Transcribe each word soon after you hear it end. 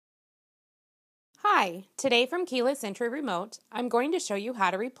Hi, today from Keyless Entry Remote, I'm going to show you how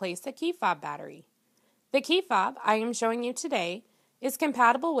to replace the key fob battery. The key fob I am showing you today is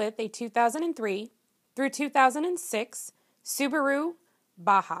compatible with a 2003 through 2006 Subaru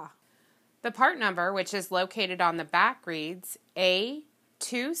Baja. The part number, which is located on the back, reads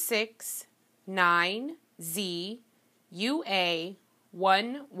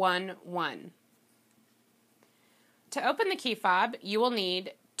A269ZUA111. To open the key fob, you will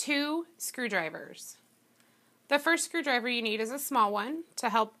need 2 screwdrivers. The first screwdriver you need is a small one to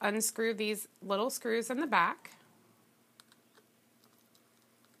help unscrew these little screws in the back.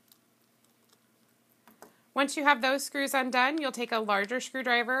 Once you have those screws undone, you'll take a larger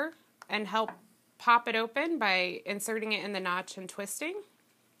screwdriver and help pop it open by inserting it in the notch and twisting.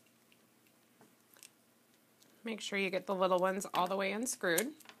 Make sure you get the little ones all the way unscrewed.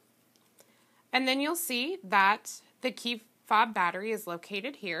 And then you'll see that the key fob battery is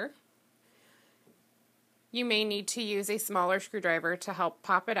located here. You may need to use a smaller screwdriver to help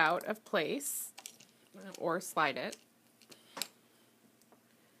pop it out of place or slide it.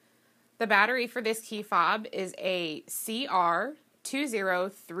 The battery for this key fob is a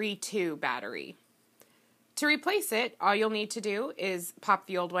CR2032 battery. To replace it, all you'll need to do is pop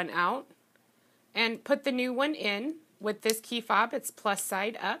the old one out and put the new one in. With this key fob, it's plus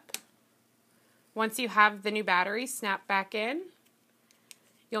side up. Once you have the new battery snap back in,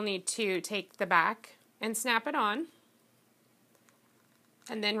 you'll need to take the back and snap it on,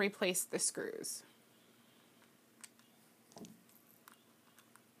 and then replace the screws.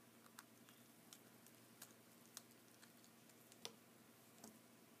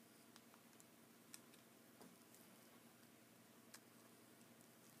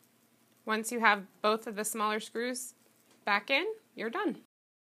 Once you have both of the smaller screws back in, you're done.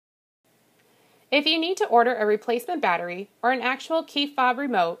 If you need to order a replacement battery or an actual key fob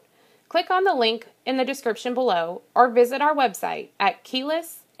remote, click on the link in the description below or visit our website at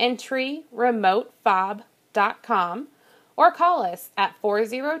keylessentryremotefob.com or call us at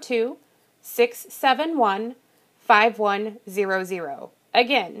 402-671-5100.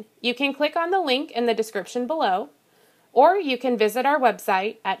 Again, you can click on the link in the description below or you can visit our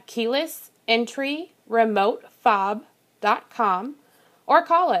website at keylessentryremotefob.com or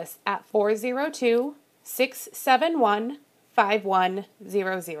call us at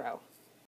 402-671-5100.